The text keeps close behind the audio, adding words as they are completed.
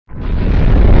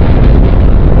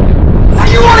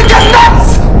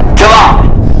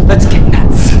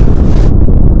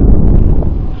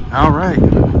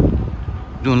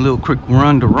quick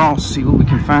run to Ross, see what we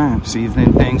can find, see if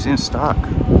anything's in stock.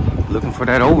 Looking for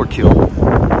that overkill.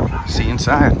 See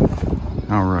inside.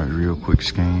 All right, real quick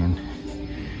scan.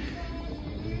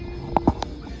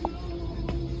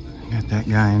 Got that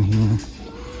guy in here.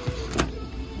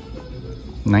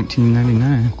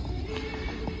 $19.99.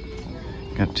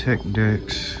 Got tech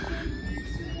decks.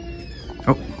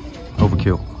 Oh,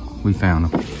 overkill. We found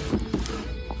them.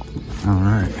 All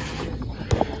right.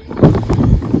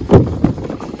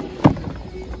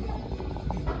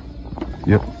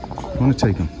 Yep, I want to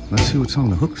take them. Let's see what's on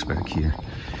the hooks back here.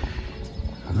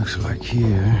 It looks like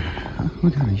here, we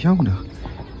got a Yoda,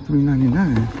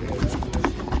 $3.99.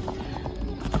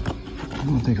 I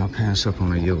don't think I'll pass up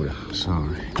on a Yoda,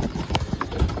 sorry.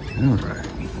 All right,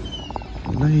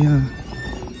 Leia,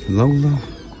 Lola,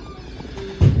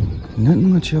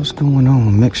 nothing much else going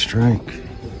on. Mixed Strike.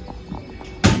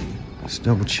 Let's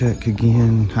double check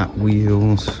again. Hot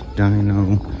Wheels,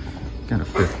 Dino. Got a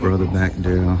fifth brother back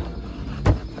there.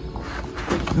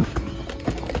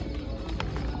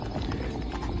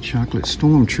 Chocolate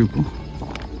Stormtrooper,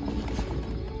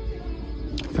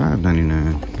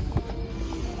 $5.99.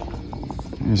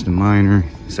 There's the minor,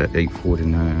 it's at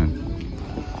 $8.49.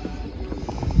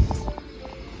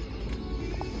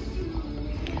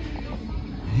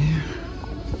 Yeah.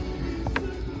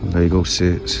 Lego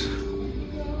sets.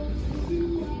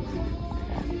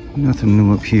 Nothing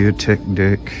new up here. Tech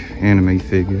deck, anime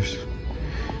figures.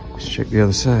 Let's check the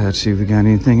other side, see if we got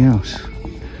anything else.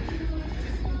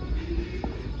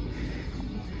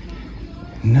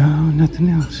 No, nothing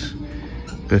else.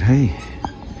 But hey,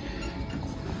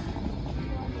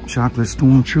 Chocolate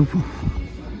Stormtrooper,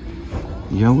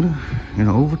 Yoda, and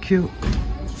Overkill.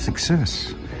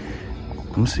 Success.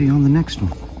 We'll see you on the next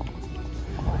one.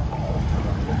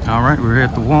 All right, we're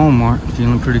at the Walmart.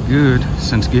 Feeling pretty good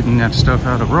since getting that stuff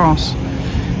out of Ross.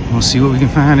 We'll see what we can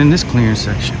find in this clearance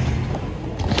section.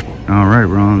 All right,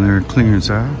 we're on their clearance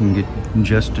aisle. You can get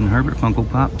Justin Herbert Funko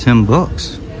Pop,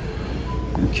 $10.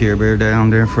 Care Bear down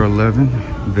there for $11.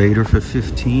 Vader for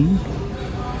 $15.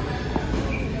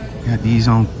 Got these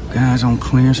guys on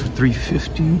clearance for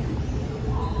 $3.50.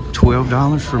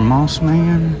 $12 for Moss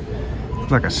Man.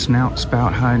 Looks like a snout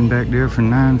spout hiding back there for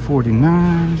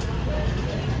 $9.49.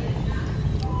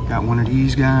 Got one of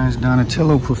these guys,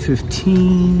 Donatello, for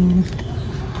 $15.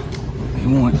 You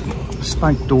want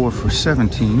Spike Door for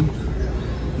 $17.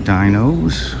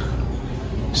 Dinos,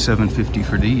 $7.50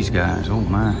 for these guys. Oh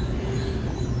my.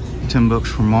 $10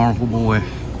 for Marvel Boy.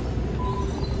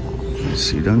 Let's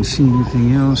see, doesn't see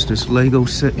anything else. This Lego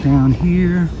set down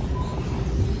here.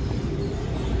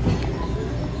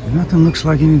 Nothing looks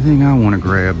like anything I want to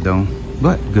grab though.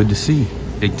 But good to see.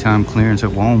 Big time clearance at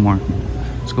Walmart.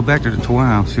 Let's go back to the toy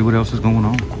aisle, see what else is going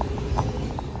on.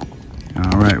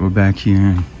 All right, we're back here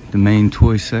in the main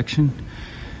toy section.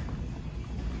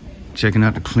 Checking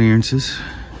out the clearances.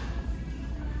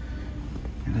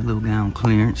 Got a little guy on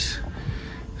clearance.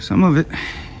 Some of it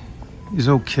is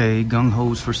okay. Gung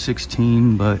Ho's for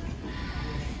 $16, but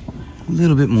a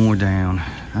little bit more down.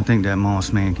 I think that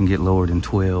Moss Man can get lower than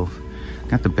 $12.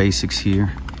 Got the basics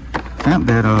here. Got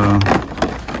that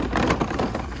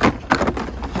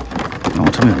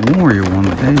Ultimate Warrior one,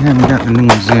 but they haven't got the new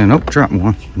ones in. Oh, dropped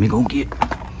one. Let me go get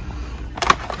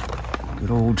good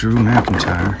old Drew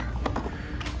McIntyre.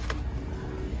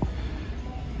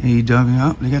 AEW,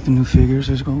 oh, they got the new figures.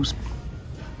 There goes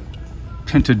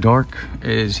Penta Dark,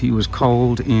 as he was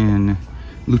called in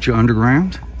Lucha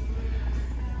Underground.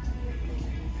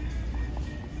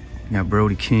 Got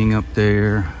Brody King up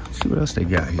there. Let's see what else they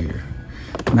got here.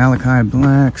 Malachi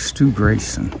Black, Stu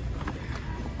Grayson.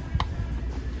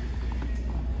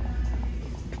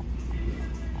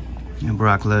 And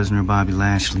Brock Lesnar, Bobby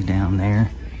Lashley down there.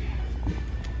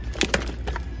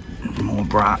 More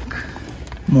Brock.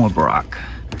 More Brock.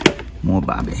 More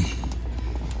Bobby.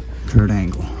 Kurt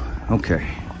Angle. Okay.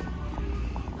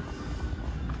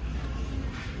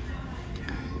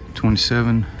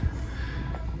 27.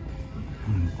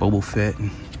 Boba Fett.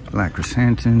 Black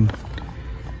Chrysanthemum.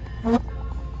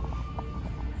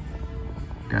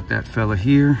 Got that fella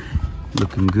here.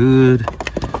 Looking good.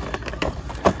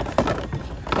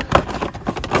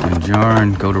 And jar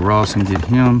and go to Ross and get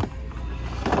him.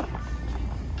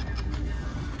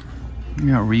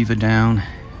 We got Reva down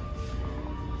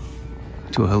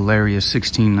to a hilarious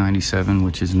 $16.97,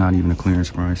 which is not even a clearance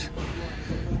price.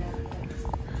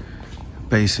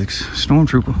 Basics.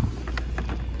 Stormtrooper.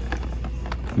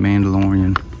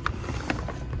 Mandalorian.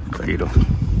 Vader.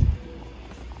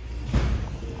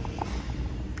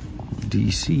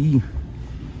 DC.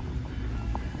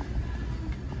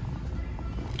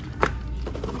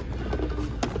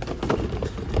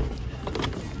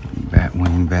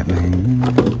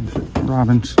 Batman.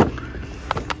 Robbins. Oh,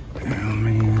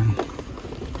 man.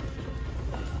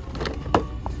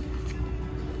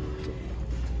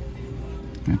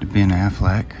 Got the Ben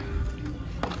Affleck.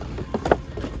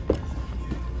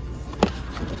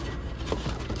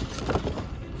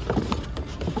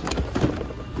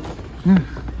 Yeah.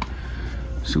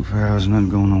 Superhouse, nothing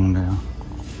going on there.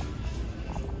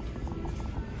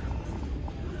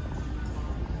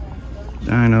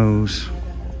 Dinos.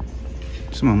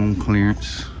 Some of them on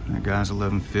clearance. That guy's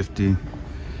 $11.50.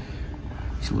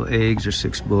 These little eggs are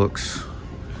 $6.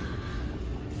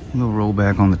 A little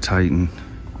rollback on the Titan.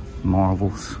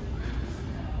 Marvels.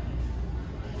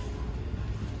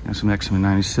 Got some X-Men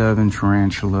 97,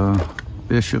 Tarantula,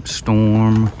 Bishop,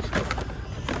 Storm,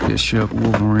 Bishop,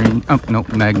 Wolverine. Oh,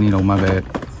 nope, Magneto, my bad.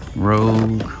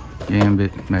 Rogue,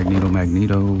 Gambit,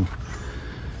 Magneto.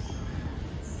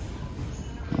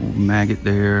 Old Maggot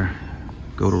there.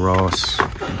 Go to Ross,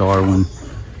 Darwin,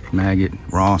 Maggot,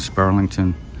 Ross,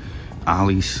 Burlington,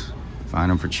 Ollie's.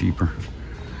 Find them for cheaper.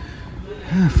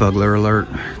 Fuggler alert.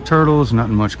 Turtles,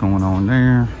 nothing much going on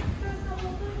there.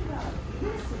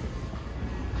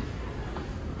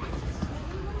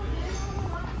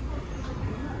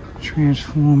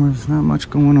 Transformers, not much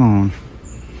going on.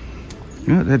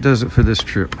 Yeah, that does it for this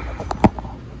trip.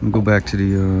 Let me go back to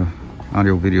the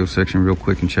audio video section real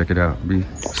quick and check it out.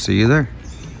 See you there.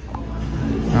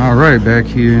 All right, back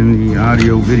here in the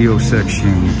audio video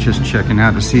section, just checking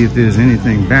out to see if there's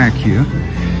anything back here.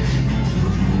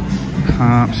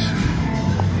 Pops.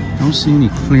 Don't see any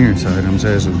clearance items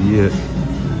as of yet.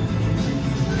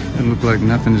 It look like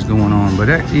nothing is going on, but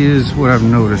that is what I've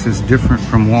noticed. It's different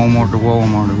from Walmart to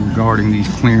Walmart regarding these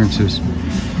clearances.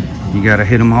 You gotta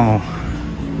hit them all.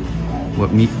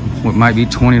 What might be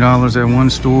 $20 at one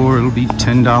store, it'll be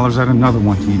 $10 at another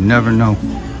one. You never know.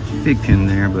 Fig pen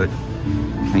there, but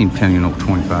I ain't paying no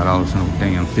 $25 no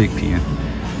damn fig pen.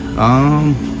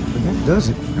 But that does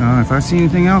it. If I see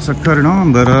anything else, I'll cut it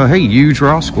on. But hey, huge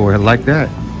raw score. I like that.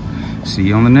 See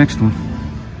you on the next one.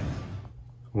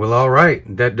 Well, all right,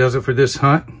 that does it for this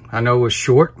hunt. I know it was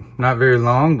short, not very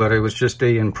long, but it was just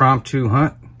a impromptu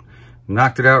hunt.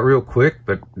 Knocked it out real quick,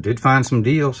 but did find some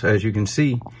deals, as you can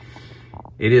see.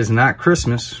 It is not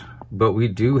Christmas, but we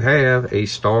do have a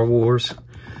Star Wars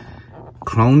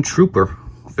Clone Trooper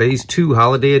Phase 2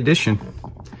 Holiday Edition.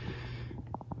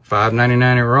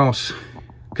 $5.99 at Ross.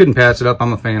 Couldn't pass it up.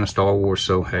 I'm a fan of Star Wars,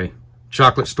 so hey,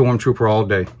 chocolate stormtrooper all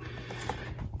day.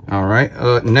 All right,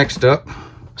 next up,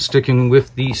 sticking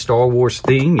with the Star Wars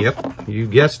theme. Yep, you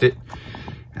guessed it.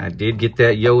 I did get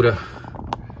that Yoda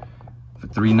for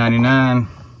 $3.99.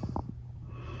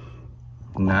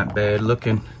 Not bad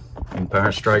looking.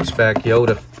 Empire Strikes Back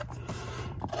Yoda.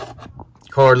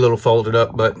 Card a little folded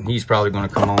up, but he's probably going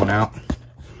to come on out.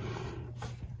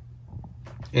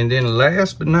 And then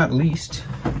last but not least,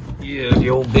 yeah, the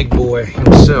old big boy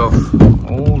himself.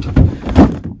 Old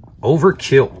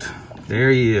Overkilt. There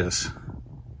he is.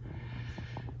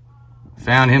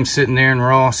 Found him sitting there in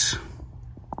Ross.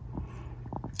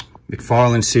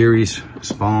 McFarlane series,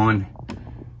 Spawn,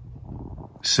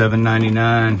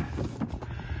 $7.99.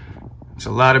 It's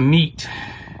a lot of meat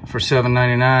for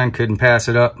 $7.99. Couldn't pass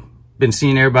it up. Been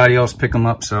seeing everybody else pick them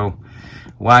up, so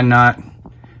why not?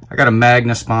 I got a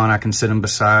Magna Spawn I can sit them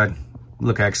beside.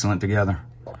 Look excellent together.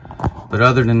 But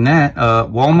other than that,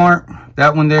 Walmart,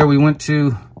 that one there we went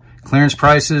to, clearance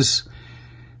prices,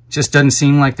 just doesn't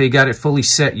seem like they got it fully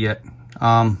set yet.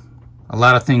 A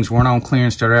lot of things weren't on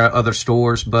clearance that are at other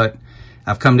stores, but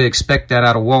I've come to expect that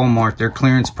out of Walmart. Their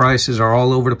clearance prices are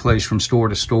all over the place from store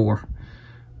to store.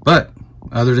 But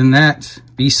other than that,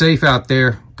 be safe out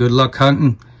there. Good luck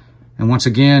hunting. And once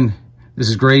again, this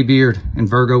is Graybeard and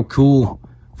Virgo Cool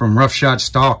from Rough Shot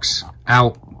Stalks,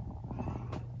 out.